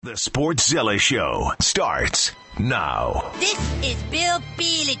The Sportzilla Show starts now. This is Bill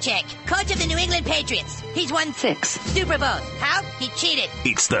Belichick, coach of the New England Patriots. He's won 6 Super Bowls. How? He cheated.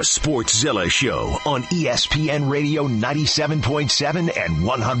 It's the Sportzilla Show on ESPN Radio 97.7 and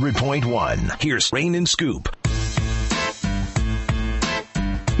 100.1. Here's Rain and Scoop.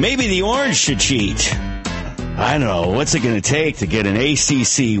 Maybe the Orange should cheat. I don't know. What's it going to take to get an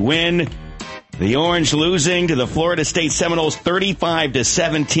ACC win? The Orange losing to the Florida State Seminoles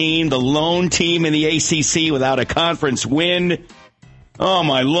 35-17, the lone team in the ACC without a conference win. Oh,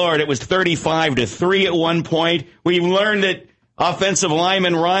 my Lord, it was 35-3 at one point. We've learned that offensive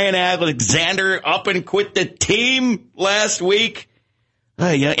lineman Ryan Alexander up and quit the team last week.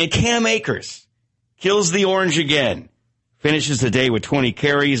 And Cam Akers kills the Orange again. Finishes the day with 20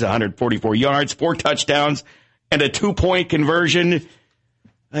 carries, 144 yards, 4 touchdowns, and a 2-point conversion.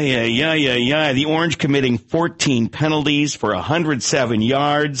 The Orange committing 14 penalties for 107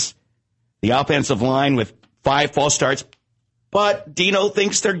 yards. The offensive line with 5 false starts. But Dino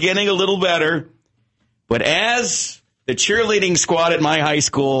thinks they're getting a little better. But as the cheerleading squad at my high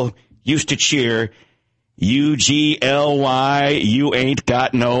school used to cheer, UGLY, you ain't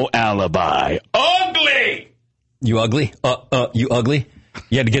got no alibi. Ugly! You ugly? You ugly?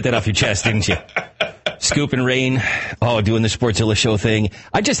 You had to get that off your chest, didn't you? Scoop and Rain, doing the Sportzilla Show thing.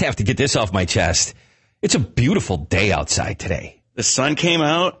 I just have to get this off my chest. It's a beautiful day outside today. The sun came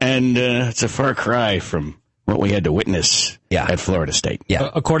out, and it's a far cry from what we had to witness at Florida State. Yeah.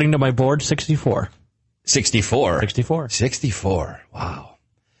 According to my board, 64. 64? 64. 64. Wow.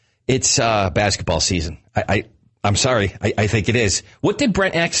 It's basketball season. I'm sorry. I think it is. What did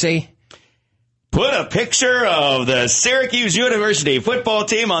Brent Axe say? Put a picture of the Syracuse University football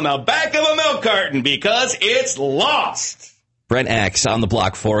team on the back of a milk carton because it's lost. Brent Axe on the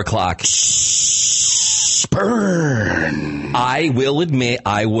block, 4 o'clock. Burn. I will admit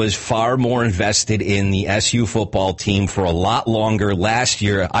I was far more invested in the SU football team for a lot longer last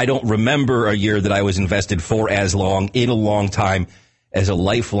year. I don't remember a year that I was invested for as long in a long time as a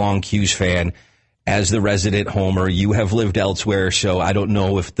lifelong 'Cuse fan. As the resident homer, you have lived elsewhere, so I don't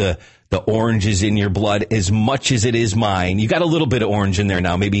know if the orange is in your blood as much as it is mine. You got a little bit of orange in there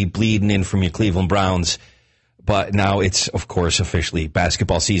now, maybe bleeding in from your Cleveland Browns. But now it's, of course, officially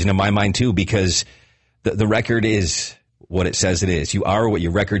basketball season in my mind, too, because the record is what it says it is. You are what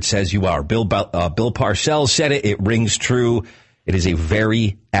your record says you are. Bill Parcells said it. It rings true. It is a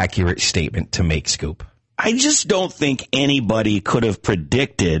very accurate statement to make, Scoop. I just don't think anybody could have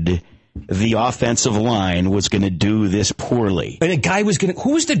predicted the offensive line was going to do this poorly. And a guy was going to...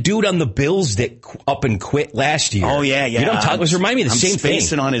 Who was the dude on the Bills that up and quit last year? Oh, yeah. You know what I'm talking about? Remind me of the same thing. I'm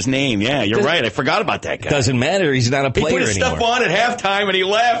spacing on his name. Yeah, you're right. I forgot about that guy. Doesn't matter. He's not a player anymore. He put his stuff on at halftime and he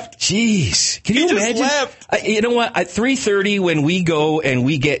left. Jeez. Can you imagine? Just left. You know what? At 3:30 when we go and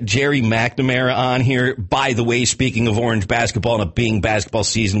we get Gerry McNamara on here, by the way, speaking of Orange basketball and it being basketball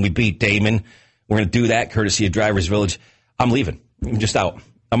season, we beat Damon. We're going to do that courtesy of Drivers Village. I'm leaving. I'm just out.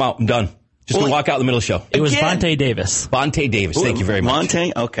 I'm out. I'm done. Just going to walk out in the middle of the show. It was Vontae Davis. Vontae Davis. Thank you very much.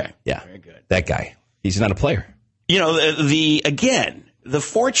 Vontae? Okay. Yeah. Very good. That guy. He's not a player. You know, the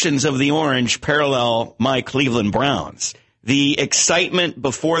fortunes of the Orange parallel my Cleveland Browns. The excitement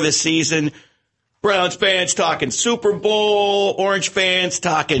before the season, Browns fans talking Super Bowl, Orange fans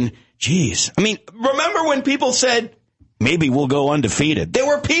talking, geez. I mean, remember when people said, maybe we'll go undefeated? There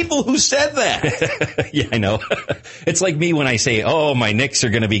were people who said that. Yeah, I know. It's like me when I say, my Knicks are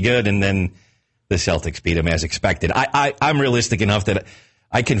going to be good, and then the Celtics beat them as expected. I'm realistic enough that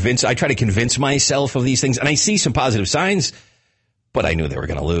I try to convince myself of these things, and I see some positive signs, but I knew they were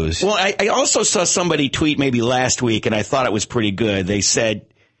going to lose. Well, I also saw somebody tweet maybe last week, and I thought it was pretty good. They said,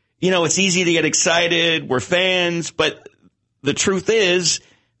 it's easy to get excited. We're fans, but the truth is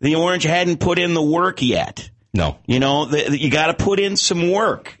the Orange hadn't put in the work yet. No. You got to put in some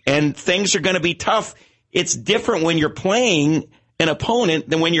work, and things are going to be tough. It's different when you're playing an opponent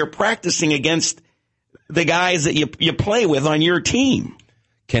than when you're practicing against the guys that you play with on your team.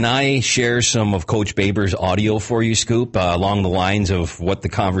 Can I share some of Coach Baber's audio for you, Scoop, along the lines of what the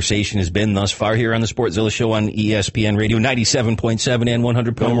conversation has been thus far here on the Sportzilla Show on ESPN Radio 97.7 and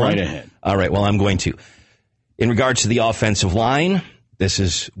 100.1? Go right ahead. All right, well, I'm going to. In regards to the offensive line, this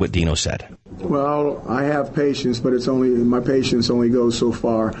is what Dino said. Well, I have patience, but my patience only goes so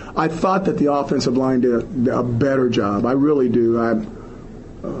far. I thought that the offensive line did a better job. I really do. I'm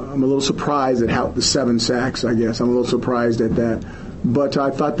a little surprised at the 7 sacks, I guess. I'm a little surprised at that. But I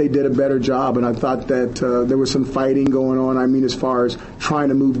thought they did a better job, and I thought that there was some fighting going on. I mean, as far as trying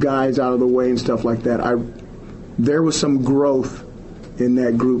to move guys out of the way and stuff like that. There was some growth in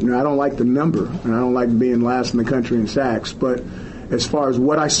that group. Now, I don't like the number, and I don't like being last in the country in sacks, but as far as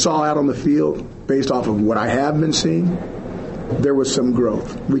what I saw out on the field, based off of what I have been seeing, there was some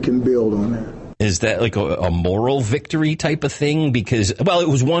growth. We can build on that. Is that like a moral victory type of thing? Because, well, it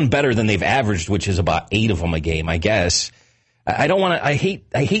was one better than they've averaged, which is about 8 of them a game, I guess. I don't want to. I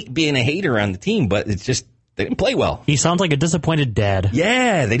hate being a hater on the team, but it's just they didn't play well. He sounds like a disappointed dad.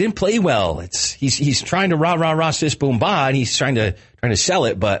 Yeah, they didn't play well. He's trying to rah sis boom ba, and he's trying to sell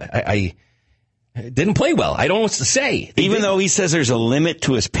it, but I didn't play well. I don't know what to say. Even though he says there's a limit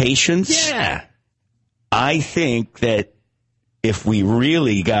to his patience. Yeah, I think that if we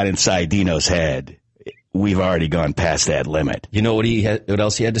really got inside Dino's head, we've already gone past that limit. You know what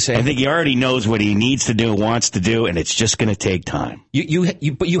else he had to say? I think he already knows what he needs to do, wants to do, and it's just going to take time.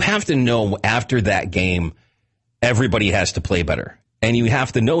 But you have to know after that game, everybody has to play better. And you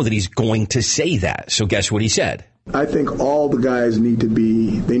have to know that he's going to say that. So guess what he said? I think all the guys need to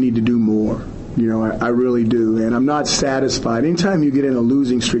do more. You know, I really do. And I'm not satisfied. Anytime you get in a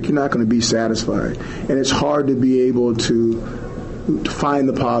losing streak, you're not going to be satisfied. And it's hard to be able to find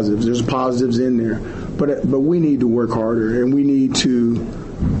the positives. There's positives in there. But we need to work harder, and we need to,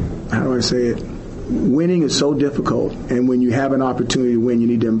 how do I say it? Winning is so difficult, and when you have an opportunity to win, you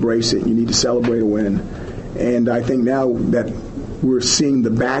need to embrace it. You need to celebrate a win. And I think now that we're seeing the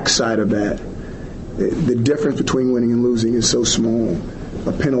backside of that, the difference between winning and losing is so small.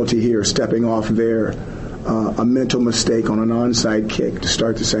 A penalty here, stepping off there, a mental mistake on an onside kick to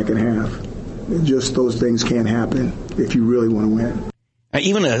start the second half. Just those things can't happen if you really want to win.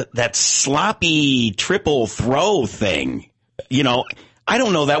 Even that sloppy triple throw thing, you know, I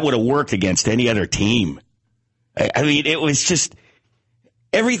don't know that would have worked against any other team. I mean, it was just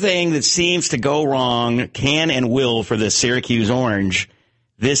everything that seems to go wrong can and will for the Syracuse Orange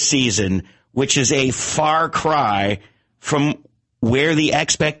this season, which is a far cry from where the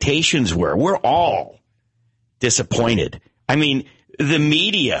expectations were. We're all disappointed. I mean, the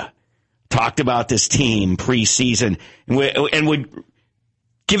media talked about this team preseason and would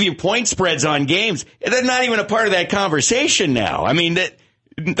give you point spreads on games. They're not even a part of that conversation now. I mean,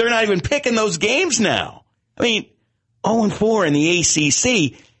 they're not even picking those games now. I mean, 0-4 in the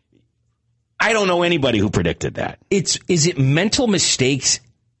ACC. I don't know anybody who predicted that. Is it mental mistakes?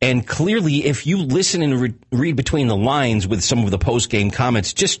 And clearly, if you listen and read between the lines with some of the post-game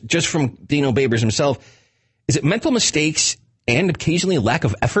comments, just from Dino Babers himself, is it mental mistakes and occasionally a lack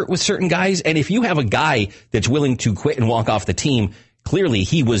of effort with certain guys? And if you have a guy that's willing to quit and walk off the team, clearly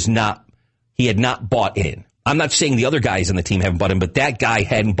he had not bought in. I'm not saying the other guys on the team haven't bought in, but that guy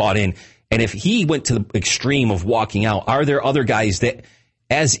hadn't bought in. And if he went to the extreme of walking out, are there other guys that,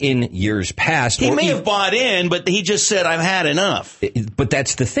 as in years past, he may have bought in, but he just said, I've had enough. But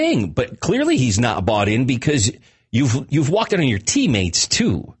that's the thing. But clearly he's not bought in because you've walked out on your teammates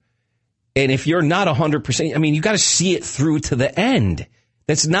too. And if you're not 100%, I mean, you got to see it through to the end.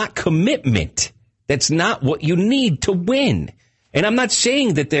 That's not commitment. That's not what you need to win. And I'm not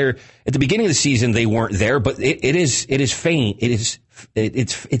saying that they're at the beginning of the season they weren't there, but it is faint.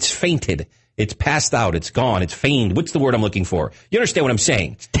 It's fainted. It's passed out. It's gone. It's feigned. What's the word I'm looking for? You understand what I'm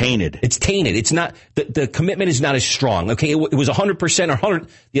saying? It's tainted. It's tainted. It's not the commitment is not as strong. Okay, it was 100% or 100,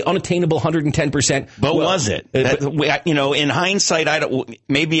 the unattainable 110%. But was it? In hindsight,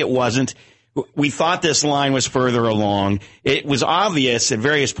 maybe it wasn't. We thought this line was further along. It was obvious at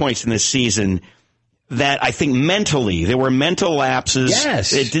various points in this season that I think mentally there were mental lapses.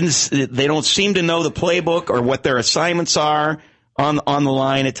 Yes. They don't seem to know the playbook or what their assignments are on the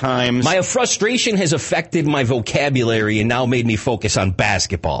line at times. My frustration has affected my vocabulary and now made me focus on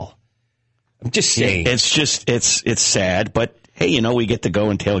basketball. I'm just saying. It's sad, but hey, we get to go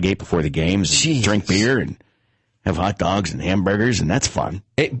and tailgate before the games, and drink beer and have hot dogs and hamburgers, and that's fun.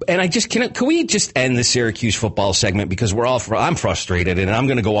 Can we just end the Syracuse football segment because I'm frustrated and I'm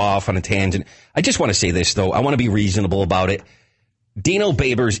going to go off on a tangent. I just want to say this though. I want to be reasonable about it. Dino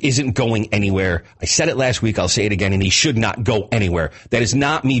Babers isn't going anywhere. I said it last week. I'll say it again, and he should not go anywhere. That is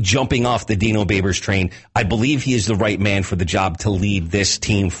not me jumping off the Dino Babers train. I believe he is the right man for the job to lead this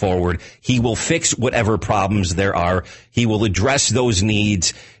team forward. He will fix whatever problems there are. He will address those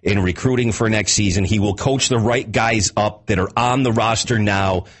needs in recruiting for next season. He will coach the right guys up that are on the roster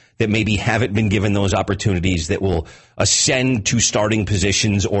now that maybe haven't been given those opportunities, that will ascend to starting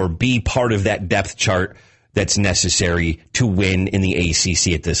positions or be part of that depth chart that's necessary to win in the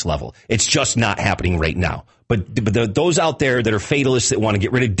ACC at this level. It's just not happening right now. But those out there that are fatalists that want to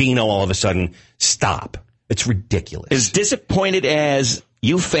get rid of Dino all of a sudden, stop. It's ridiculous. As disappointed as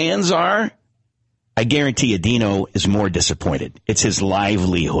you fans are, I guarantee you Dino is more disappointed. It's his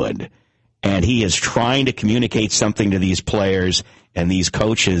livelihood. And he is trying to communicate something to these players and these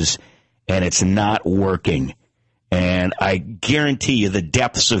coaches, and it's not working. And I guarantee you the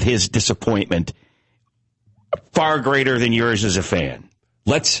depths of his disappointment are far greater than yours as a fan.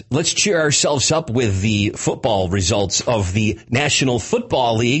 Let's cheer ourselves up with the football results of the National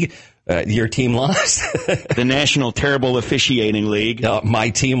Football League. Your team lost. The National Terrible Officiating League. My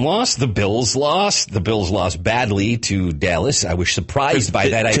team lost. The Bills lost. The Bills lost badly to Dallas. I was surprised by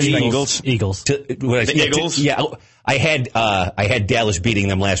that. To the Eagles. The Eagles? Yeah. I had Dallas beating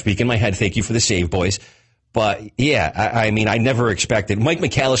them last week in my head. Thank you for the save, boys. But, yeah, I mean, I never expected. Mike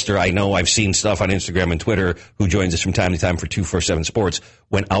McAllister, I know I've seen stuff on Instagram and Twitter, who joins us from time to time for 247 Sports,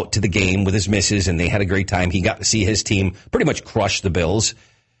 went out to the game with his missus, and they had a great time. He got to see his team pretty much crush the Bills.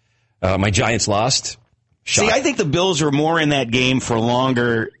 My Giants lost. Shock. See, I think the Bills were more in that game for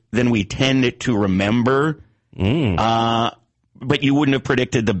longer than we tend to remember. But you wouldn't have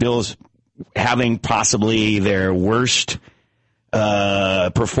predicted the Bills having possibly their worst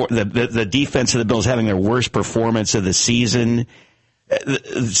the defense of the Bills having their worst performance of the season.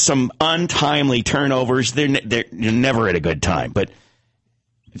 Some untimely turnovers. They're never at a good time. But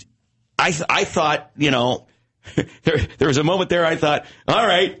I thought, there was a moment there I thought, all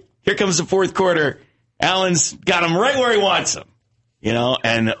right, here comes the fourth quarter. Allen's got him right where he wants him.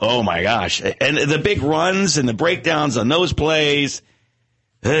 And oh my gosh. And the big runs and the breakdowns on those plays.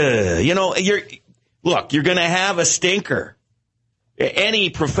 You're going to have a stinker. Any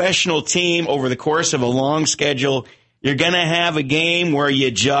professional team over the course of a long schedule, you're going to have a game where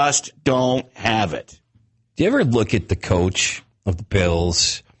you just don't have it. Do you ever look at the coach of the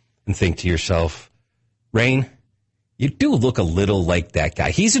Bills and think to yourself, Rain, you do look a little like that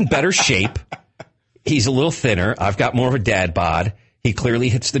guy. He's in better shape. He's a little thinner. I've got more of a dad bod. He clearly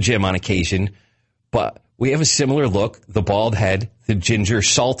hits the gym on occasion. But we have a similar look. The bald head, the ginger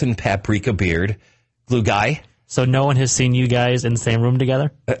salt and paprika beard, glue guy. So no one has seen you guys in the same room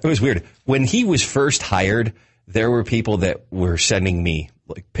together? It was weird. When he was first hired, there were people that were sending me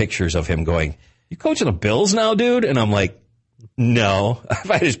pictures of him going, you coaching the Bills now, dude? And I'm like, no. If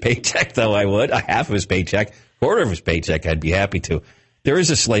I had his paycheck, though, I would. Half of his paycheck, quarter of his paycheck, I'd be happy to. There is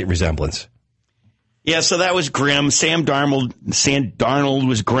a slight resemblance. Yeah, so that was grim. Sam Darnold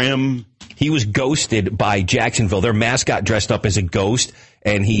was grim. He was ghosted by Jacksonville. Their mascot dressed up as a ghost,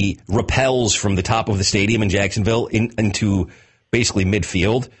 and he rappels from the top of the stadium in Jacksonville into basically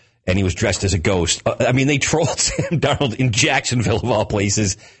midfield, and he was dressed as a ghost. They trolled Sam Darnold in Jacksonville, of all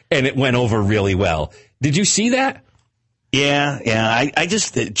places, and it went over really well. Did you see that? Yeah. I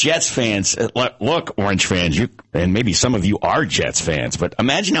just, Jets fans, look, Orange fans, and maybe some of you are Jets fans, but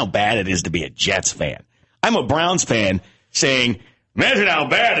imagine how bad it is to be a Jets fan. I'm a Browns fan saying, imagine how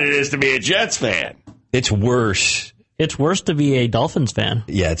bad it is to be a Jets fan. It's worse. It's worse to be a Dolphins fan.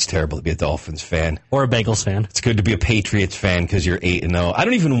 Yeah, it's terrible to be a Dolphins fan. Or a Bengals fan. It's good to be a Patriots fan because you're 8-0. I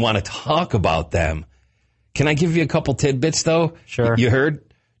don't even want to talk about them. Can I give you a couple tidbits, though? Sure. You heard?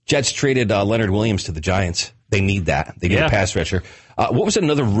 Jets traded Leonard Williams to the Giants. They need that. They need a pass rusher. What was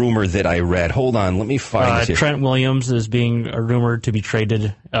another rumor that I read? Hold on. Let me find it. Trent Williams is being rumored to be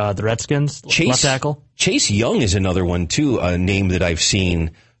traded. The Redskins, left tackle. Chase Young is another one, too, a name that I've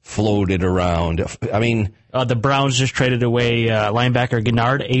seen floated around. The Browns just traded away linebacker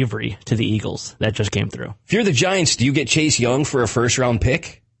Gennard Avery to the Eagles. That just came through. If you're the Giants, do you get Chase Young for a first-round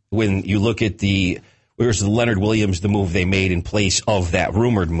pick? When you look at where's the Leonard Williams, the move they made in place of that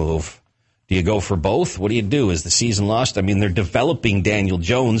rumored move? Do you go for both? What do you do? Is the season lost? They're developing Daniel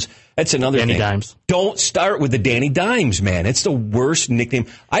Jones. That's another thing. Danny Dimes. Don't start with the Danny Dimes, man. It's the worst nickname.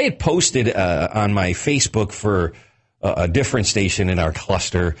 I had posted on my Facebook for a different station in our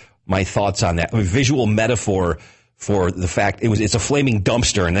cluster my thoughts on that. A visual metaphor for the fact it's a flaming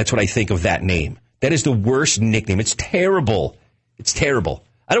dumpster, and that's what I think of that name. That is the worst nickname. It's terrible. It's terrible.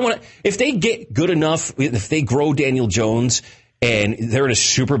 I don't want to. If they get good enough, if they grow Daniel Jones and they're in a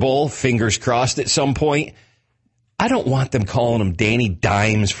Super Bowl, fingers crossed at some point, I don't want them calling him Danny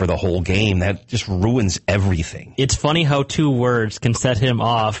Dimes for the whole game. That just ruins everything. It's funny how two words can set him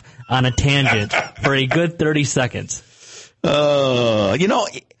off on a tangent for a good 30 seconds. He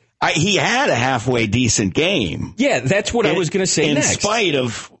had a halfway decent game. Yeah, that's what I was going to say next. In spite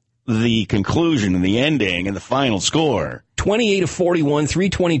of the conclusion and the ending and the final score. 28 of 41,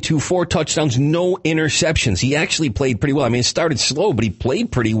 322, 4 touchdowns, no interceptions. He actually played pretty well. It started slow, but he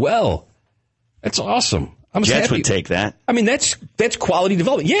played pretty well. That's awesome. Jets would take that. That's quality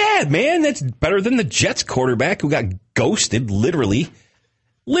development. Yeah, man, that's better than the Jets quarterback who got ghosted, literally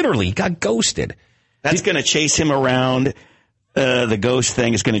got ghosted. That's going to chase him around. The ghost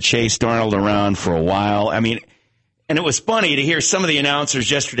thing is going to chase Darnold around for a while. And it was funny to hear some of the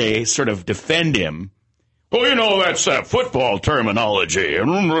announcers yesterday sort of defend him. Well, that's football terminology.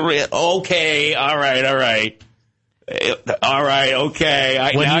 Okay, all right. All right,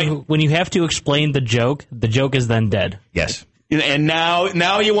 okay. When you have to explain the joke is then dead. Yes. And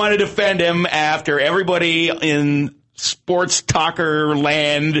now you want to defend him after everybody in sports talker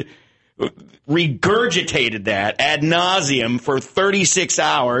land regurgitated that ad nauseum for 36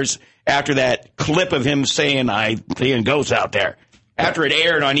 hours after that clip of him saying, seeing ghosts out there. After it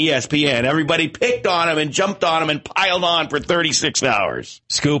aired on ESPN, everybody picked on him and jumped on him and piled on for 36 hours.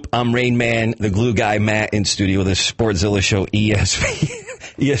 Scoop, I'm Rain Man, the glue guy, Matt, in studio, the Sportzilla show,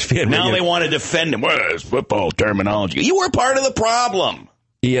 ESPN. Now Radio. They want to defend him. Well, it's football terminology. You were part of the problem.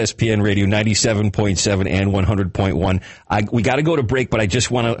 ESPN Radio 97.7 and 100.1. We got to go to break, but I just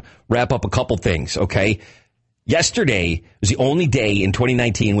want to wrap up a couple things, okay? Yesterday was the only day in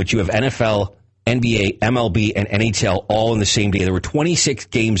 2019 in which you have NFL, NBA, MLB, and NHL all in the same day. There were 26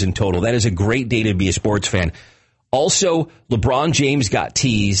 games in total. That is a great day to be a sports fan. Also, LeBron James got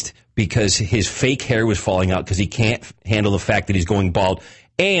teased because his fake hair was falling out because he can't handle the fact that he's going bald.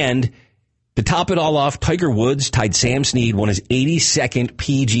 And to top it all off, Tiger Woods tied Sam Snead, won his 82nd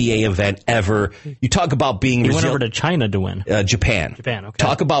PGA event ever. You talk about being resilient. He went over to China to win. Japan. Okay.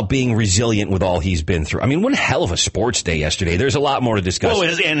 Talk about being resilient with all he's been through. I mean, what a hell of a sports day yesterday. There's a lot more to discuss. Well,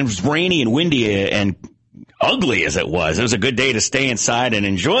 it was rainy and windy and ugly as it was. It was a good day to stay inside and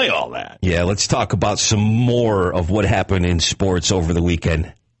enjoy all that. Yeah, let's talk about some more of what happened in sports over the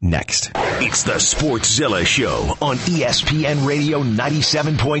weekend. Next. It's the Sportzilla Show on ESPN Radio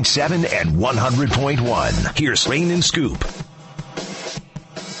 97.7 and 100.1. Here's Rain and Scoop.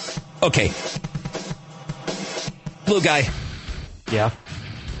 Okay. Blue guy. Yeah.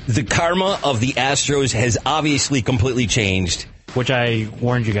 The karma of the Astros has obviously completely changed. Which I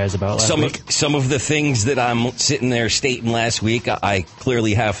warned you guys about last week. Some of the things that I'm sitting there stating last week, I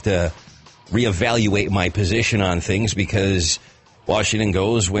clearly have to reevaluate my position on things because Washington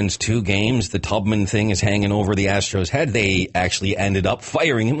goes, wins 2 games. The Tubman thing is hanging over the Astros' head. They actually ended up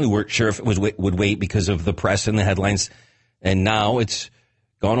firing him. We weren't sure if it would wait because of the press and the headlines. And now it's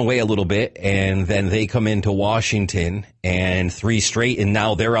gone away a little bit. And then they come into Washington and 3 straight. And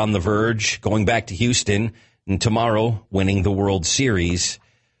now they're on the verge, going back to Houston. And tomorrow, winning the World Series.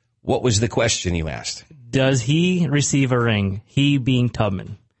 What was the question you asked? Does he receive a ring? He being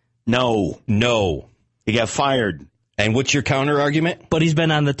Tubman. No. He got fired. And what's your counter argument? But he's been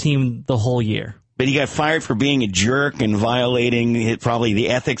on the team the whole year. But he got fired for being a jerk and violating probably the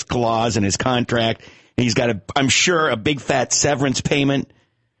ethics clause in his contract. And he's got, I'm sure, a big fat severance payment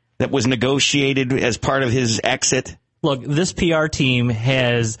that was negotiated as part of his exit. Look, this PR team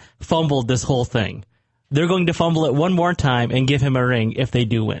has fumbled this whole thing. They're going to fumble it one more time and give him a ring if they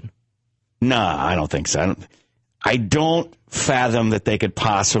do win. Nah, I don't think so. I don't fathom that they could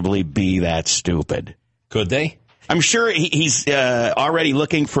possibly be that stupid. Could they? I'm sure he's already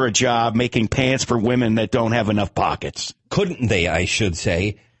looking for a job making pants for women that don't have enough pockets. Couldn't they, I should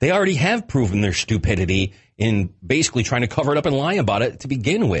say? They already have proven their stupidity in basically trying to cover it up and lie about it to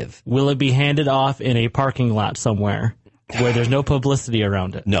begin with. Will it be handed off in a parking lot somewhere where there's no publicity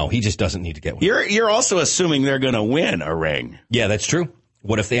around it? No, he just doesn't need to get one. You're also assuming they're going to win a ring. Yeah, that's true.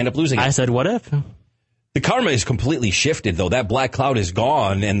 What if they end up losing it? I said, what if? The karma is completely shifted, though. That black cloud is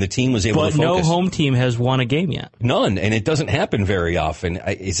gone, and the team was able to focus. But no home team has won a game yet. None, and it doesn't happen very often.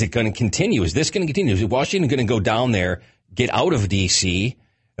 Is it going to continue? Is this going to continue? Is Washington going to go down there, get out of D.C.,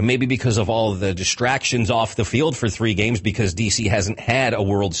 and maybe because of all the distractions off the field for 3 games, because D.C. hasn't had a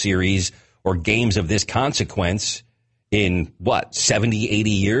World Series or games of this consequence in, 70, 80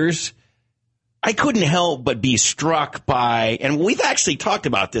 years? I couldn't help but be struck by, and we've actually talked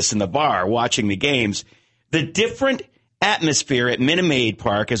about this in the bar watching the games, the different atmosphere at Minute Maid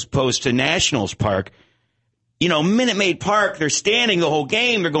Park as opposed to Nationals Park. You know, Minute Maid Park, they're standing the whole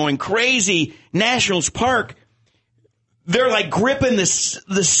game. They're going crazy. Nationals Park, they're like gripping the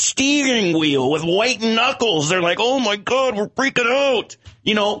steering wheel with white knuckles. They're like, oh, my God, we're freaking out.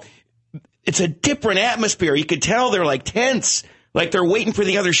 You know, it's a different atmosphere. You could tell they're like tense, like they're waiting for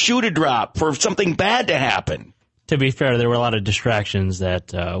the other shoe to drop, for something bad to happen. To be fair, there were a lot of distractions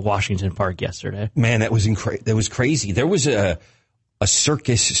at Washington Park yesterday. Man, that was crazy. There was a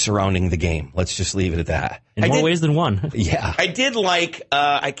circus surrounding the game. Let's just leave it at that. In more ways than one. Yeah. I did like,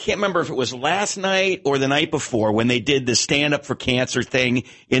 I can't remember if it was last night or the night before when they did the Stand Up for Cancer thing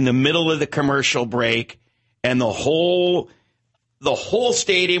in the middle of the commercial break, and the whole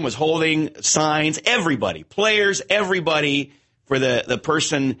stadium was holding signs. Everybody, players, everybody, for the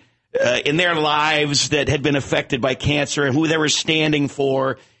person in their lives that had been affected by cancer and who they were standing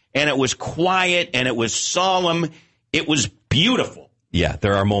for. And it was quiet and it was solemn. It was beautiful. Yeah,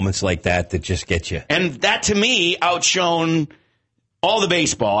 there are moments like that just get you. And that, to me, outshone all the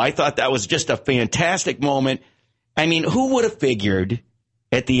baseball. I thought that was just a fantastic moment. I mean, who would have figured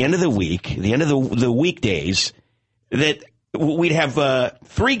at the end of the week, the end of the weekdays, that we'd have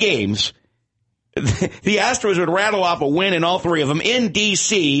 3 games. The Astros would rattle off a win in all 3 of them in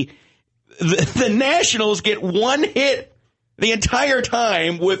D.C. The Nationals get 1 hit the entire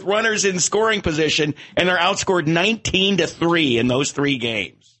time with runners in scoring position, and they're outscored 19-3 in those 3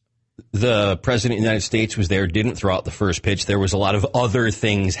 games. The president of the United States was there, didn't throw out the first pitch. There was a lot of other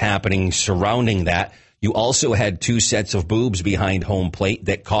things happening surrounding that. You also had 2 sets of boobs behind home plate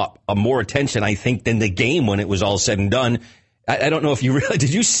that caught more attention, I think, than the game when it was all said and done. I don't know if you really,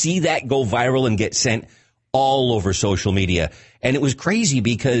 did you see that go viral and get sent all over social media? And it was crazy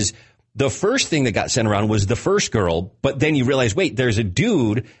because the first thing that got sent around was the first girl, but then you realize, wait, there's a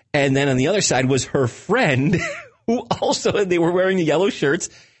dude. And then on the other side was her friend who also, they were wearing the yellow shirts,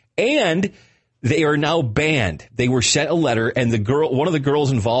 and they are now banned. They were sent a letter, and one of the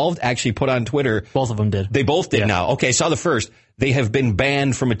girls involved actually put on Twitter. Both of them did. They both did now. Okay, I saw the first. They have been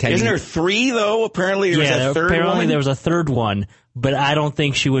banned from attending. Isn't there 3, though, apparently? Or yeah, was that third apparently one? there was a third one, but I don't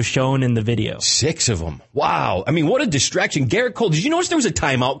think she was shown in the video. 6 of them. Wow. I mean, what a distraction. Garrett Cole, did you notice there was a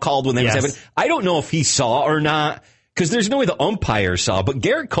timeout called when they was having? I don't know if he saw or not, because there's no way the umpire saw, but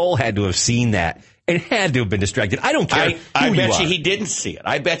Garrett Cole had to have seen that and had to have been distracted. I don't care. I bet you he didn't see it.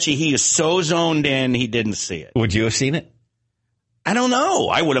 I bet you he is so zoned in he didn't see it. Would you have seen it? I don't know.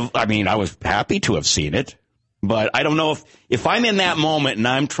 I would have. I mean, I was happy to have seen it, but I don't know if I'm in that moment and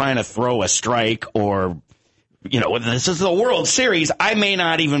I'm trying to throw a strike, or, you know, this is the World Series, I may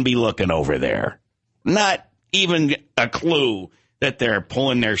not even be looking over there. Not even a clue that they're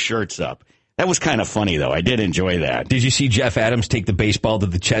pulling their shirts up. That was kind of funny, though. I did enjoy that. Did you see Jeff Adams take the baseball to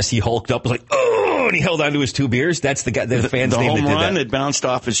the chest? He hulked up, was like, oh, and he held onto his 2 bears. That's the guy, the fan's name that did that. The home run that bounced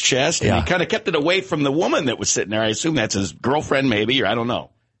off his chest, and he kind of kept it away from the woman that was sitting there. I assume that's his girlfriend, maybe, or I don't know.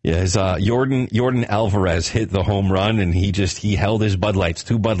 Yeah, his Jordan Alvarez hit the home run, and he held his Bud Lights,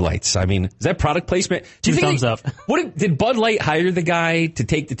 2 Bud Lights. I mean, is that product placement? 2 thumbs up. Did Bud Light hire the guy to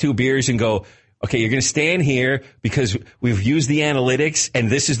take the 2 beers and go, okay, you're going to stand here because we've used the analytics,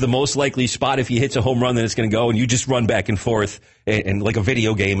 and this is the most likely spot if he hits a home run that it's going to go, and you just run back and forth and like a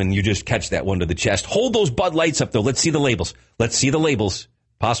video game, and you just catch that one to the chest. Hold those Bud Lights up, though. Let's see the labels.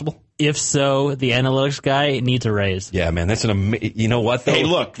 Possible? If so, the analytics guy needs a raise. Yeah, man, that's you know what, though? Hey,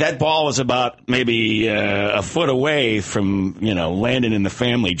 look, that ball was about maybe a foot away from, landing in the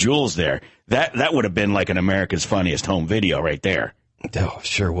family jewels there. That would have been like an America's Funniest Home Video right there. Oh,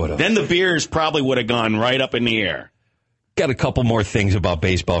 sure would have. Then the beers probably would have gone right up in the air. Got a couple more things about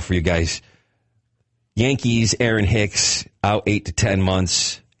baseball for you guys. Yankees, Aaron Hicks, out 8 to 10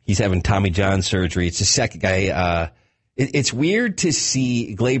 months. He's having Tommy John surgery. It's the second guy. It's weird to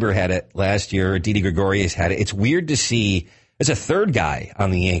see. Glaber had it last year. Didi Gregorius had it. It's weird to see as a third guy on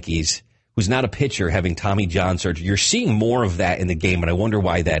the Yankees who's not a pitcher having Tommy John surgery. You're seeing more of that in the game, and I wonder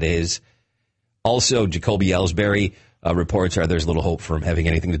why that is. Also, Jacoby Ellsbury, reports are there's little hope for him having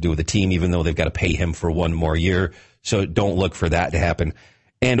anything to do with the team, even though they've got to pay him for 1 more year. So don't look for that to happen.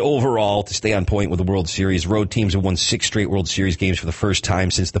 And overall, to stay on point with the World Series, road teams have won 6 straight World Series games for the first time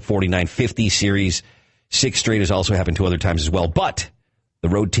since the 49-50 series. 6 straight has also happened 2 other times as well. But the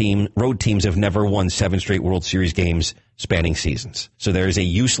road teams have never won 7 straight World Series games spanning seasons. So there is a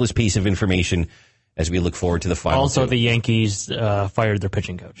useless piece of information as we look forward to the final. Also, 2. the Yankees fired their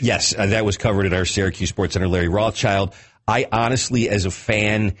pitching coach. Yes, that was covered at our Syracuse Sports Center, Larry Rothschild. I honestly, as a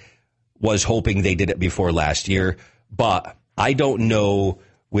fan, was hoping they did it before last year, but I don't know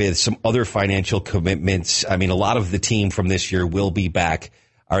with some other financial commitments. I mean, a lot of the team from this year will be back.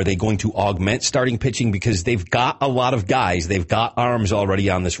 Are they going to augment starting pitching? Because they've got a lot of guys. They've got arms already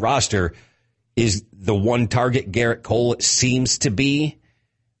on this roster. Is the one target Garrett Cole? It seems to be.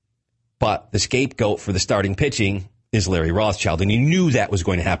 But the scapegoat for the starting pitching is Larry Rothschild, and you knew that was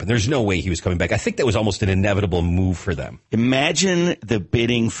going to happen. There's no way he was coming back. I think that was almost an inevitable move for them. Imagine the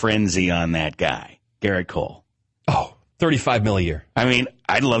bidding frenzy on that guy, Garrett Cole. Oh, $35 million a year. I mean,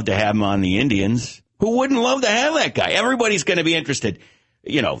 I'd love to have him on the Indians. Who wouldn't love to have that guy? Everybody's going to be interested.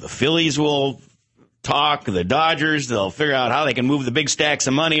 The Phillies will talk, the Dodgers, they'll figure out how they can move the big stacks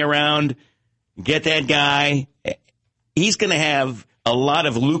of money around, get that guy. He's going to have a lot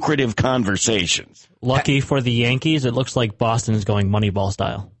of lucrative conversations. Lucky for the Yankees, it looks like Boston is going Moneyball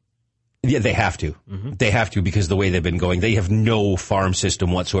style. Yeah, they have to. Mm-hmm. They have to because the way they've been going. They have no farm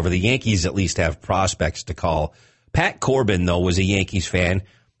system whatsoever. The Yankees at least have prospects to call. Pat Corbin, though, was a Yankees fan.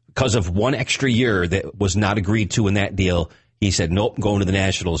 Because of 1 extra year that was not agreed to in that deal, he said, nope, I'm going to the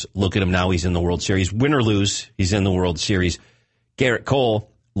Nationals. Look at him now. He's in the World Series. Win or lose, he's in the World Series. Garrett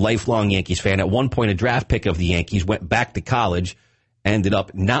Cole, lifelong Yankees fan. At one point, a draft pick of the Yankees, went back to college ended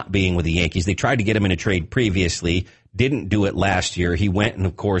up not being with the Yankees. They tried to get him in a trade previously, didn't do it last year. He went, and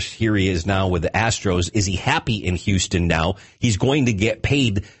of course, here he is now with the Astros. Is he happy in Houston now? He's going to get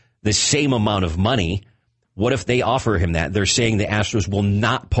paid the same amount of money. What if they offer him that? They're saying the Astros will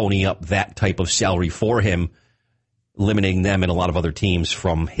not pony up that type of salary for him, limiting them and a lot of other teams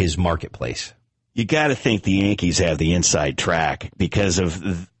from his marketplace. You got to think the Yankees have the inside track because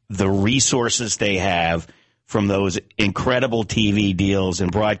of the resources they have from those incredible TV deals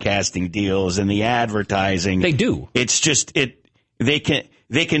and broadcasting deals and the advertising. They do. It's just they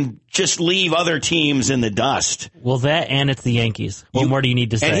can just leave other teams in the dust. Well, that and it's the Yankees. What more do you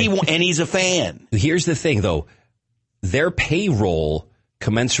need to say? And he's a fan. Here's the thing, though. Their payroll,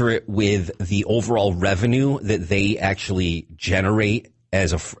 commensurate with the overall revenue that they actually generate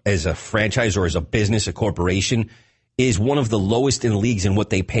as a franchise or as a business, a corporation, is one of the lowest in leagues in what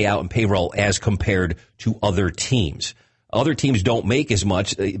they pay out in payroll as compared to other teams. Other teams don't make as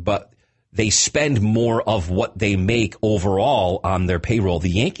much, but they spend more of what they make overall on their payroll. The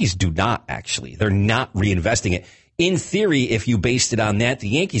Yankees do not, actually. They're not reinvesting it. In theory, if you based it on that, the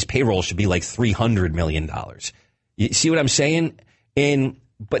Yankees' payroll should be like $300 million. You see what I'm saying?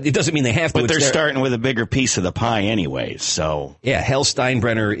 But it doesn't mean they have to. But they're starting with a bigger piece of the pie anyways, so. Yeah, Hal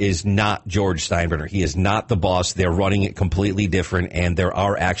Steinbrenner is not George Steinbrenner. He is not the boss. They're running it completely different, and there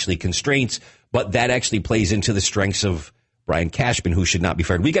are actually constraints, but that actually plays into the strengths of Brian Cashman, who should not be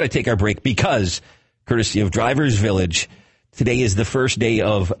fired. We got to take our break because, courtesy of Drivers Village, today is the first day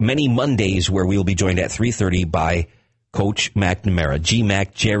of many Mondays where we will be joined at 3:30 by Coach McNamara,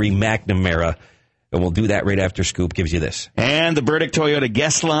 G-Mac, Gerry McNamara. And we'll do that right after Scoop gives you this. And the Burdick Toyota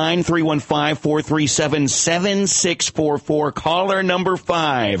guest line, 315-437-7644. Caller number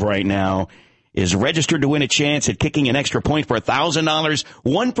 5 right now is registered to win a chance at kicking an extra point for $1,000.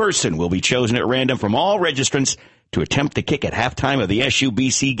 One person will be chosen at random from all registrants to attempt to kick at halftime of the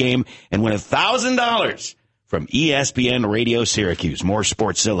SUBC game and win $1,000 from ESPN Radio Syracuse. More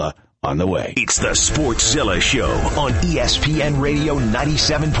Sportzilla on the way. It's the Sportzilla Show on ESPN Radio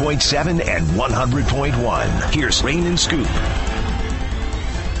 97.7 and 100.1. Here's Rain and Scoop.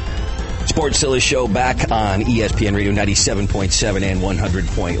 Sportzilla Show back on ESPN Radio 97.7 and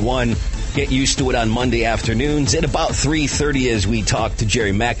 100.1. Get used to it on Monday afternoons at about 3:30 as we talk to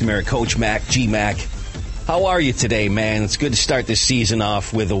Gerry McNamara, Coach Mac, G-Mac. How are you today, man? It's good to start the season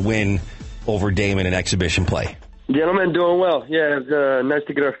off with a win over Damon in exhibition play. Gentlemen, doing well. Yeah, it's nice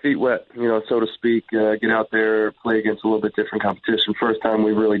to get our feet wet, so to speak, get out there, play against a little bit different competition. First time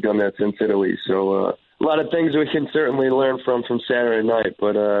we've really done that since Italy. So a lot of things we can certainly learn from Saturday night.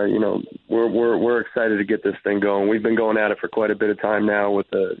 But, we're excited to get this thing going. We've been going at it for quite a bit of time now with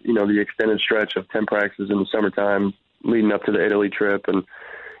the extended stretch of 10 practices in the summertime leading up to the Italy trip. And,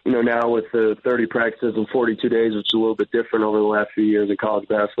 now with the 30 practices in 42 days, which is a little bit different over the last few years in college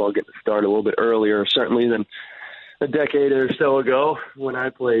basketball, getting to start a little bit earlier, certainly than a decade or so ago when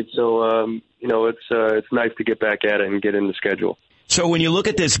I played. So, it's nice to get back at it and get in the schedule. So when you look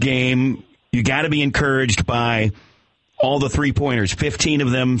at this game, you got to be encouraged by all the three-pointers, 15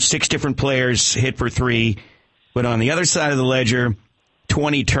 of them, 6 different players hit for 3. But on the other side of the ledger,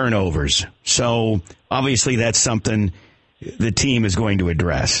 20 turnovers. So obviously that's something the team is going to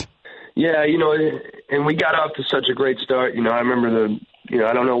address. Yeah, and we got off to such a great start. I remember I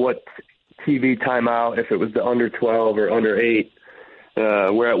don't know what TV timeout, if it was the under 12 or under 8,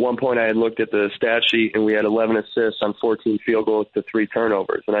 where at one point I had looked at the stat sheet and we had 11 assists on 14 field goals to 3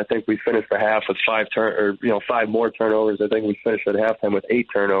 turnovers. And I think we finished the half with 5 more turnovers. I think we finished at halftime with 8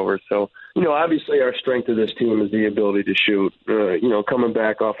 turnovers. So, obviously our strength of this team is the ability to shoot. Coming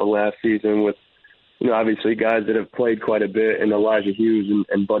back off of last season with, obviously guys that have played quite a bit, and Elijah Hughes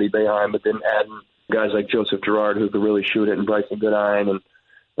and Buddy Boeheim, but then adding guys like Joseph Girard who could really shoot it, and Bryson Goodine, and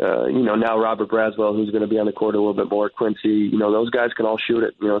now Robert Braswell, who's going to be on the court a little bit more, Quincy, those guys can all shoot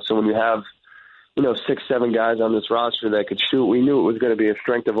it. So when you have, 6-7 guys on this roster that could shoot, we knew it was going to be a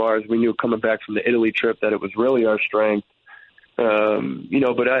strength of ours. We knew coming back from the Italy trip that it was really our strength. But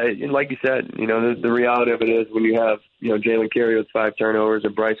like you said, the reality of it is when you have, Jalen Carey with 5 turnovers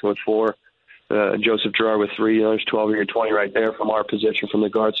and Bryson with 4, Joseph Girard with 3, there's 12 or 20 right there from our position from the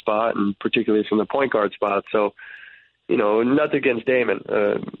guard spot, and particularly from the point guard spot. So, nothing against Damon,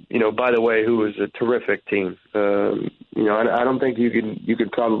 by the way, who is a terrific team. I don't think you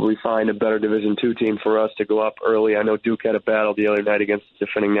could probably find a better Division II team for us to go up early. I know Duke had a battle the other night against the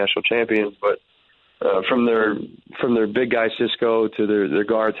defending national champions, but from their big guy Cisco to their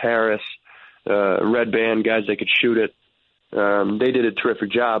guards Harris, Red Band, guys that could shoot it, they did a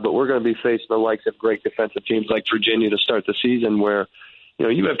terrific job. But we're going to be facing the likes of great defensive teams like Virginia to start the season, where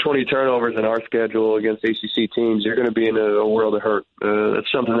you have 20 turnovers in our schedule against ACC teams, you're going to be in a world of hurt.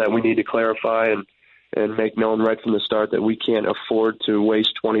 That's something that we need to clarify and make known right from the start, that we can't afford to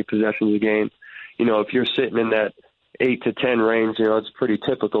waste 20 possessions a game. If you're sitting in that 8 to 10 range, it's pretty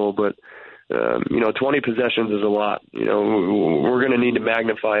typical, but 20 possessions is a lot. We're going to need to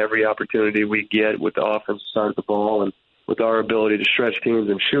magnify every opportunity we get with the offense side of the ball, and with our ability to stretch teams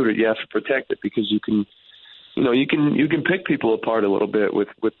and shoot it. You have to protect it, because you can pick people apart a little bit with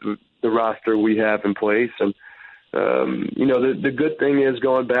the roster we have in place. And the good thing is,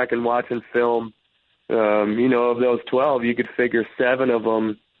 going back and watching film, of those 12, you could figure 7 of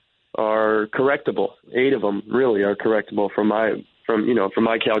them are correctable. 8 of them really are correctable from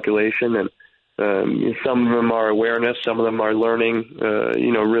my calculation. And some of them are awareness, some of them are learning,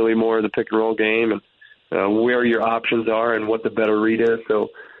 really more of the pick and roll game, and where your options are and what the better read is. So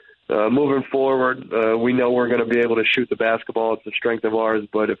moving forward, we know we're going to be able to shoot the basketball. It's a strength of ours,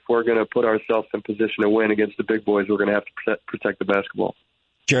 but if we're going to put ourselves in position to win against the big boys, we're going to have to protect the basketball.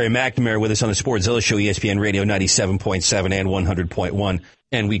 Gerry McNamara with us on the Sportzilla Show, ESPN Radio 97.7 and 100.1.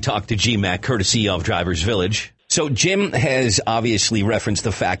 And we talked to G-Mac, courtesy of Drivers Village. So Jim has obviously referenced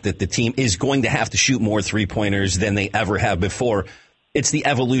the fact that the team is going to have to shoot more three-pointers than they ever have before. It's the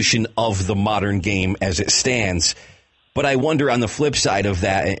evolution of the modern game as it stands. But I wonder, on the flip side of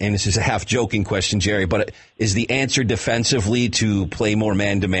that, and this is a half-joking question, Gerry, but is the answer defensively to play more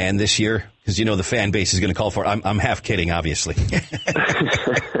man-to-man this year? Because, the fan base is going to call for it. I'm half kidding, obviously.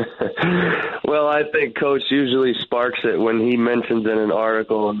 Well, I think Coach usually sparks it when he mentions in an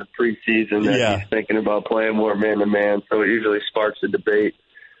article in the preseason that he's thinking about playing more man-to-man, so it usually sparks a debate.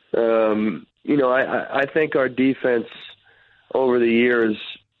 I think our defense over the years,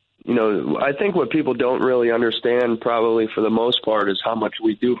 I think what people don't really understand, probably for the most part, is how much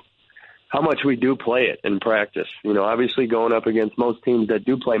we do play it in practice. Obviously going up against most teams that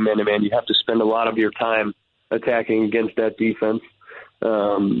do play man-to-man, you have to spend a lot of your time attacking against that defense.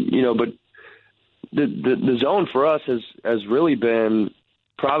 But the zone for us has really been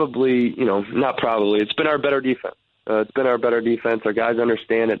it's been our better defense. It's been our better defense. Our guys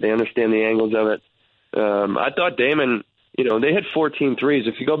understand it. They understand the angles of it. I thought Damon, they hit 14 threes.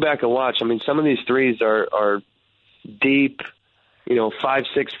 If you go back and watch, some of these threes are deep, 5-6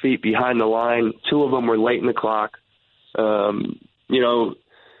 feet behind the line. 2 of them were late in the clock.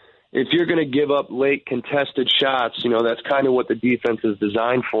 If you're going to give up late contested shots, that's kind of what the defense is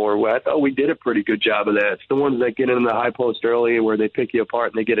designed for. Well, I thought we did a pretty good job of that. It's the ones that get in the high post early where they pick you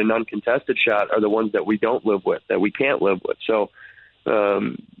apart and they get an uncontested shot are the ones that we don't live with, that we can't live with. So,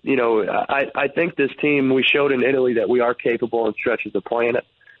 I think this team, we showed in Italy that we are capable in stretches of playing it.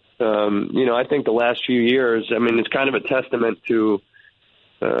 I think the last few years, it's kind of a testament to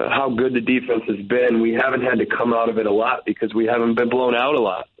how good the defense has been. We haven't had to come out of it a lot because we haven't been blown out a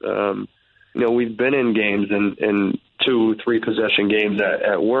lot. We've been in games and 2-3 possession games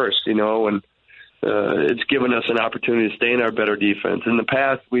at worst, and it's given us an opportunity to stay in our better defense. In the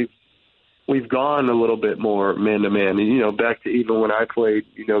past, we've gone a little bit more man-to-man. Back to even when I played,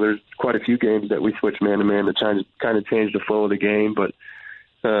 there's quite a few games that we switched man-to-man to kind of change the flow of the game. But,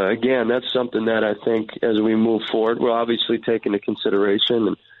 again, that's something that I think as we move forward, we'll obviously take into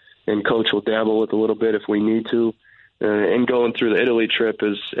consideration, and Coach will dabble with a little bit if we need to. And going through the Italy trip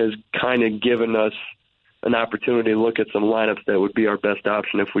has kind of given us an opportunity to look at some lineups that would be our best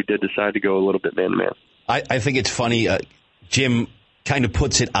option if we did decide to go a little bit man-to-man. I think it's funny, Jim kind of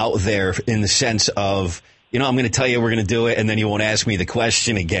puts it out there in the sense of, I'm going to tell you we're going to do it, and then you won't ask me the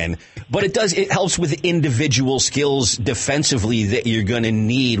question again. But it helps with individual skills defensively that you're going to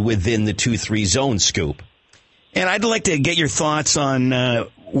need within the 2-3 zone, Scoop. And I'd like to get your thoughts on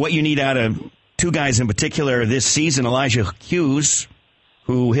what you need out of 2 guys in particular this season, Elijah Hughes,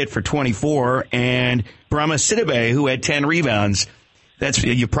 who hit for 24, and Brahma Sidibe, who had 10 rebounds.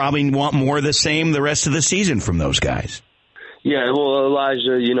 You probably want more of the same the rest of the season from those guys. Yeah, well,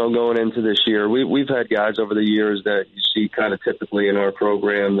 Elijah, going into this year, we've had guys over the years that you see kind of typically in our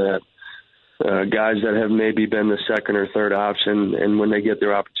program that guys that have maybe been the second or third option, and when they get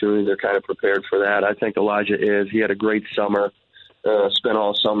their opportunity, they're kind of prepared for that. I think Elijah is. He had a great summer, spent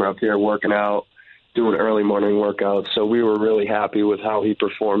all summer up here working out, doing early morning workouts. So we were really happy with how he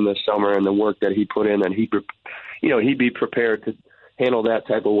performed this summer and the work that he put in, and he'd be prepared to handle that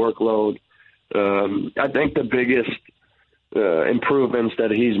type of workload. I think the biggest improvements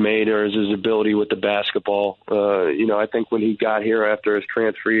that he's made are his ability with the basketball. I think when he got here after his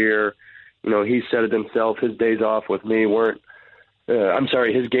transfer year, he said it himself, his days off with me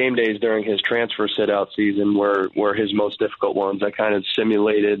his game days during his transfer sit-out season were his most difficult ones. I kind of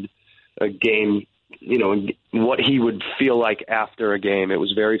simulated a game what he would feel like after a game. It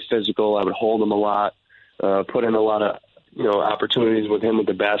was very physical. I would hold him a lot, put in a lot of, opportunities with him with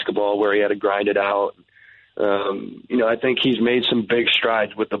the basketball where he had to grind it out. I think he's made some big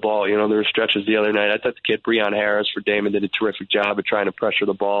strides with the ball. There were stretches the other night. I thought the kid Breon Harris for Damon did a terrific job of trying to pressure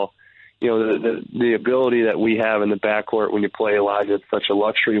the ball. The ability that we have in the backcourt when you play Elijah, it's such a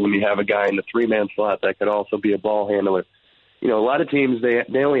luxury when you have a guy in the 3-man slot that could also be a ball handler. A lot of teams,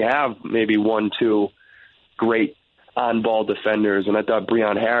 they only have maybe 1-2 great on-ball defenders, and I thought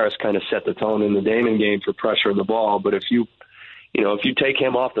Breon Harris kind of set the tone in the Damon game for pressuring the ball. But if you take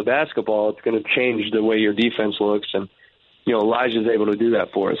him off the basketball, it's going to change the way your defense looks. And, Elijah's able to do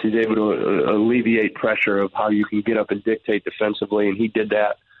that for us. He's able to alleviate pressure of how you can get up and dictate defensively, and he did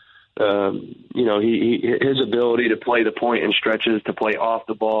that. His ability to play the point in stretches, to play off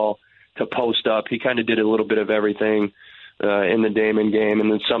the ball, to post up, he kind of did a little bit of everything in the Damon game,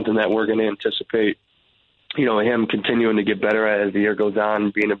 and it's something that we're going to anticipate, him continuing to get better at as the year goes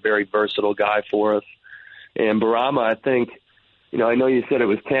on, being a very versatile guy for us. And Barama, I think, I know you said it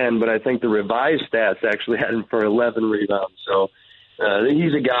was 10, but I think the revised stats actually had him for 11 rebounds. So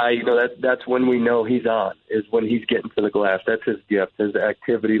he's a guy, that's when we know he's on, is when he's getting to the glass. That's his gift, his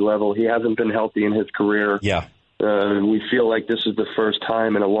activity level. He hasn't been healthy in his career. Yeah. We feel like this is the first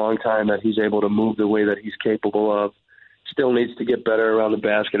time in a long time that he's able to move the way that he's capable of. Still needs to get better around the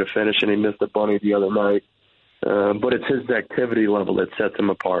basket of finish, and he missed a bunny the other night. But it's his activity level that sets him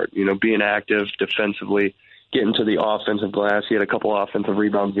apart. Being active defensively, getting to the offensive glass. He had a couple offensive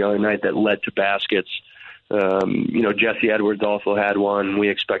rebounds the other night that led to baskets. Jesse Edwards also had one. We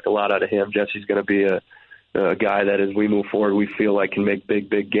expect a lot out of him. Jesse's going to be a guy that as we move forward, we feel like can make big,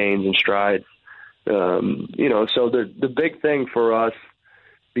 big gains and strides. So the big thing for us,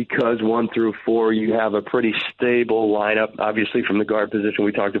 because 1 through 4, you have a pretty stable lineup. Obviously, from the guard position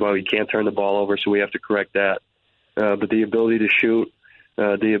we talked about, you can't turn the ball over, so we have to correct that. But the ability to shoot,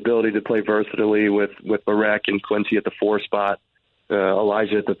 the ability to play versatilely with Barek and Quincy at the 4 spot,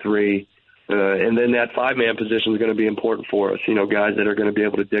 Elijah at the 3, and then that 5-man position is going to be important for us. Guys that are going to be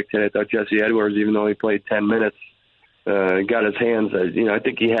able to dictate. I thought Jesse Edwards, even though he played 10 minutes, got his hands. I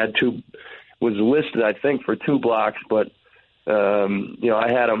think he had was listed, I think, for 2 blocks, but I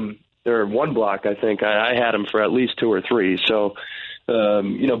had him, or 1 block, I think. I had him for at least 2 or 3. So,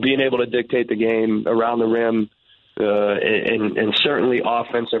 being able to dictate the game around the rim, and certainly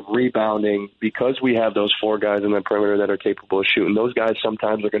offensive rebounding, because we have those 4 guys in the perimeter that are capable of shooting. Those guys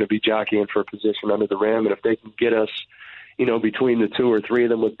sometimes are going to be jockeying for a position under the rim, and if they can get us, between the 2 or 3 of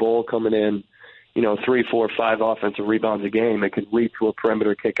them with Bull coming in, 3, 4, 5 offensive rebounds a game, it could lead to a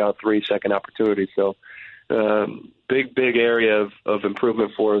perimeter kick-out 3 second opportunity. So big area of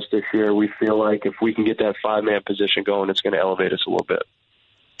improvement for us this year. We feel like if we can get that 5-man position going, it's going to elevate us a little bit.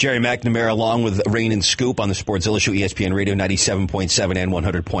 Gerry McNamara along with Rain and Scoop on the Sportzilla Show, ESPN Radio 97.7 and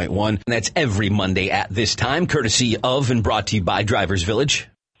 100.1. And that's every Monday at this time, courtesy of and brought to you by Drivers Village.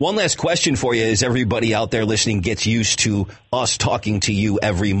 One last question for you as everybody out there listening gets used to us talking to you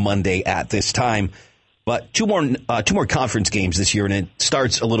every Monday at this time. But two more conference games this year, and it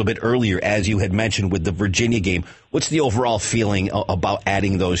starts a little bit earlier, as you had mentioned, with the Virginia game. What's the overall feeling about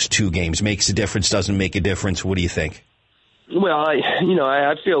adding those 2 games? Makes a difference, doesn't make a difference? What do you think? Well,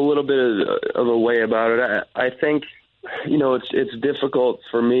 I feel a little bit of a way about it. I think, it's difficult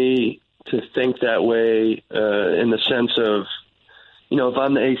for me to think that way in the sense of, if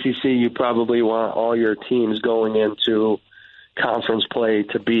I'm the ACC, you probably want all your teams going into conference play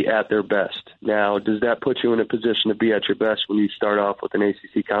to be at their best. Now, does that put you in a position to be at your best when you start off with an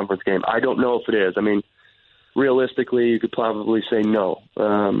ACC conference game? I don't know if it is. I mean, realistically, you could probably say no.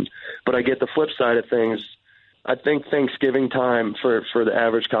 But I get the flip side of things. I think Thanksgiving time for the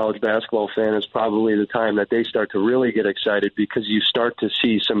average college basketball fan is probably the time that they start to really get excited, because you start to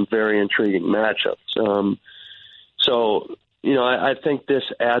see some very intriguing matchups. I think this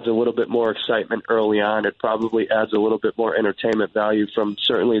adds a little bit more excitement early on. It probably adds a little bit more entertainment value from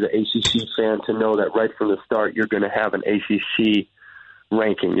certainly the ACC fan to know that right from the start you're going to have an ACC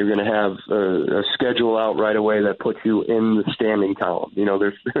ranking. You're going to have a schedule out right away that puts you in the standing column.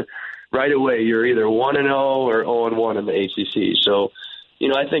 There's right away you're either 1-0 or 0-1 in the ACC. So,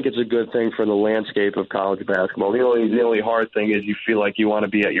 I think it's a good thing for the landscape of college basketball. The only hard thing is you feel like you want to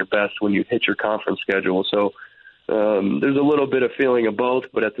be at your best when you hit your conference schedule. So there's a little bit of feeling of both,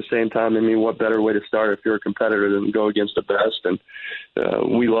 but at the same time, what better way to start if you're a competitor than go against the best? And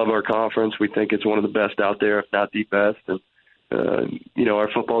we love our conference. We think it's one of the best out there, if not the best. And our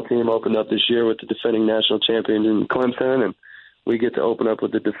football team opened up this year with the defending national champion in Clemson, and we get to open up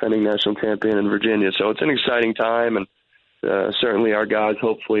with the defending national champion in Virginia. So it's an exciting time, and certainly our guys,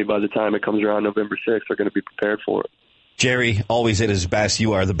 hopefully by the time it comes around November 6th, are going to be prepared for it. Gerry, always at his best.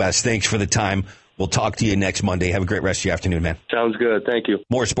 You are the best. Thanks for the time. We'll talk to you next Monday. Have a great rest of your afternoon, man. Sounds good. Thank you.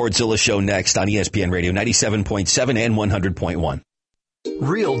 More Sportzilla show next on ESPN Radio 97.7 and 100.1.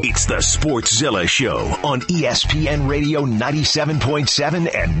 It's the Sportzilla Show on ESPN Radio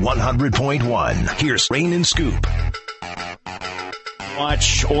 97.7 and 100.1. Here's Rain and Scoop.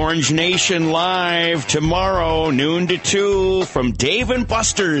 Watch Orange Nation live tomorrow, noon to 2, from Dave &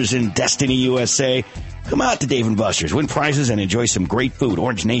 Buster's in Destiny, USA. Come out to Dave & Buster's, win prizes, and enjoy some great food.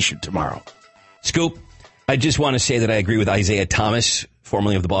 Orange Nation tomorrow. Scoop, I just want to say that I agree with Isaiah Thomas,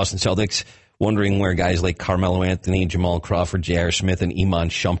 formerly of the Boston Celtics, wondering where guys like Carmelo Anthony, Jamal Crawford, J.R. Smith, and Iman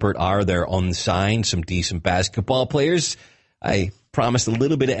Shumpert are. They're unsigned, some decent basketball players. I promised a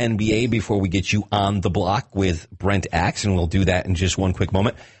little bit of NBA before we get you on the block with Brent Axe, and we'll do that in just one quick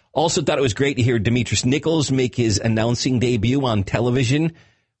moment. Also thought it was great to hear Demetrius Nichols make his announcing debut on television.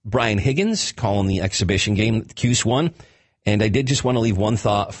 Brian Higgins calling the exhibition game that the Cuse won. And I did just want to leave one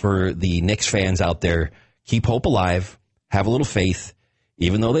thought for the Knicks fans out there. Keep hope alive. Have a little faith.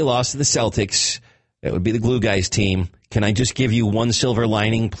 Even though they lost to the Celtics, that would be the Glue Guys team. Can I just give you one silver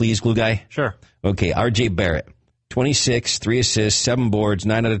lining, please, Glue Guy? Sure. Okay, R.J. Barrett, 26, 3 assists, 7 boards,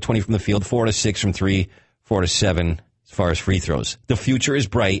 9 out of 20 from the field, 4 out of 6 from 3, 4 out of 7 as far as free throws. The future is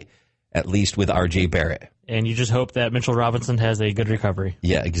bright, at least with R.J. Barrett. And you just hope that Mitchell Robinson has a good recovery.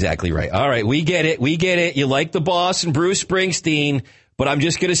 Yeah, exactly right. All right, we get it. We get it. You like the boss and Bruce Springsteen, but I'm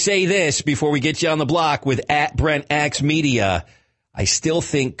just going to say this before we get you on the block with @BrentAxe Media. I still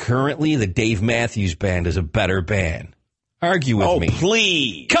think currently the Dave Matthews Band is a better band. Argue with me. Oh,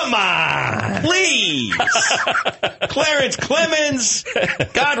 please. Come on. Please. Clarence Clemens,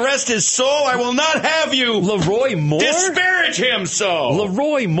 God rest his soul, I will not have you. Leroy Moore? Disparage him so.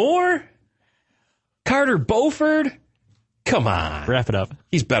 Leroy Moore? Carter Beauford? Come on. Wrap it up.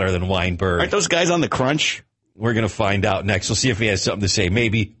 He's better than Weinberg. Aren't those guys on the crunch? We're going to find out next. We'll see if he has something to say.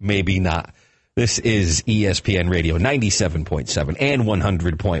 Maybe, maybe not. This is ESPN Radio 97.7 and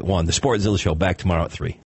 100.1. The Sportzilla Show back tomorrow at 3.